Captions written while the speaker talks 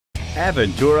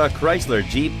Aventura Chrysler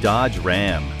Jeep Dodge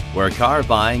Ram, where car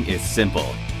buying is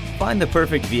simple. Find the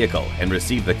perfect vehicle and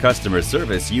receive the customer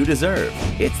service you deserve.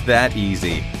 It's that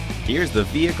easy. Here's the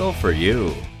vehicle for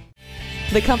you.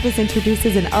 The Compass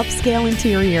introduces an upscale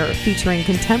interior featuring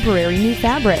contemporary new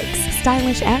fabrics,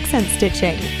 stylish accent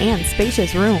stitching, and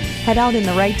spacious room. Head out in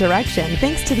the right direction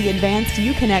thanks to the advanced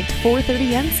Uconnect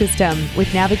 430N system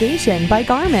with navigation by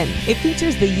Garmin. It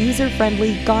features the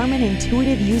user-friendly Garmin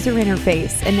intuitive user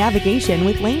interface and navigation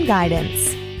with lane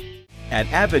guidance. At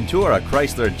Aventura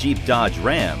Chrysler Jeep Dodge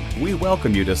Ram, we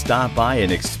welcome you to stop by and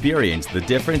experience the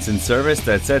difference in service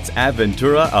that sets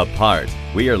Aventura apart.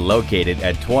 We are located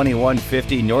at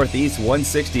 2150 Northeast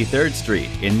 163rd Street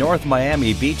in North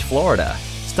Miami Beach, Florida.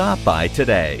 Stop by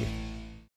today.